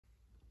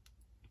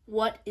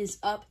What is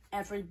up,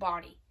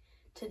 everybody?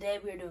 Today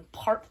we are doing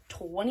part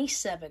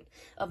 27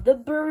 of the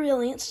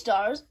Brilliant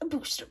Stars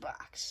booster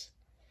box.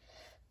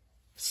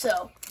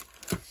 So,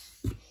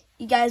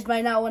 you guys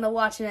might not want to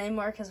watch it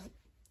anymore because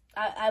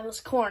I was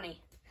corny,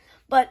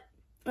 but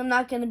I'm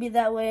not gonna be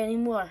that way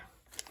anymore.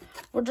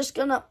 We're just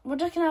gonna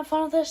have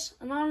fun with this,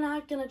 and I'm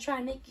not gonna try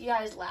and make you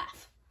guys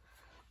laugh.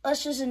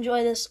 Let's just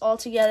enjoy this all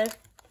together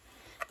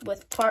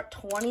with part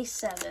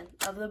 27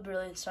 of the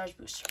Brilliant Stars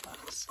booster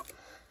box.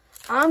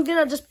 I'm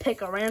gonna just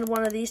pick a random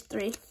one of these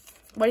three.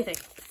 What do you think?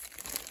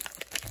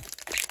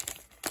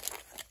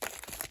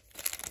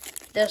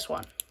 This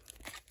one.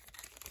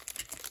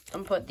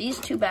 I'm gonna put these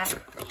two back,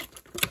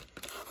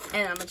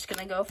 and I'm just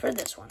gonna go for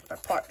this one for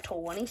part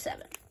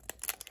 27.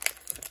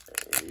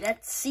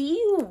 Let's see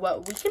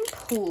what we can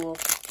pull.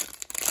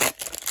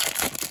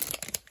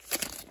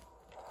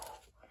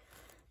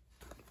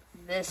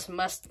 This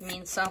must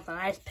mean something.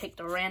 I just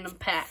picked a random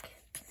pack.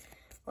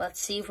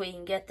 Let's see if we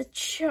can get the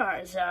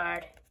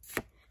Charizard,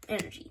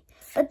 Energy,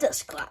 a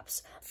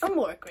Dusclops, a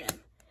Morgrem.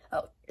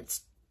 Oh,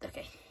 it's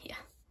okay. Yeah,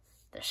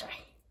 they're sorry.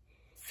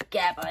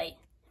 Gabite,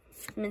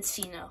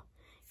 Minccino,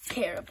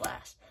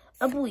 Carablast,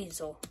 a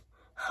Buizel,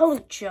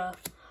 Hawlucha,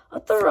 a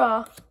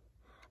Thera,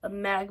 a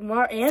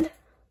Magmar, and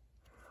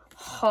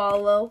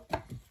Holo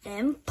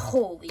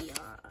Empoleon.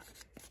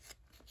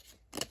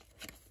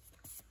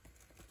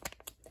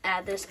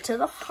 Add this to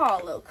the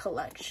Holo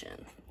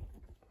collection.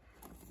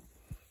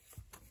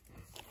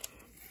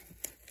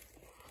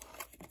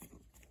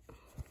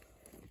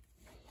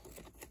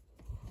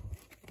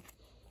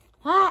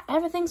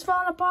 Everything's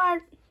falling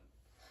apart.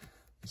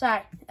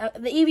 Sorry,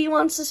 the Eevee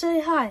wants to say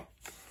hi.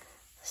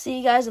 See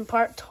you guys in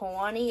part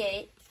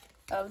 28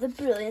 of the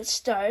Brilliant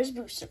Stars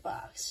booster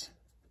box.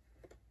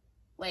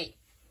 Wait.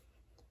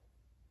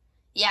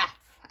 Yeah,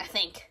 I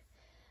think.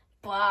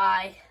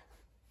 Bye.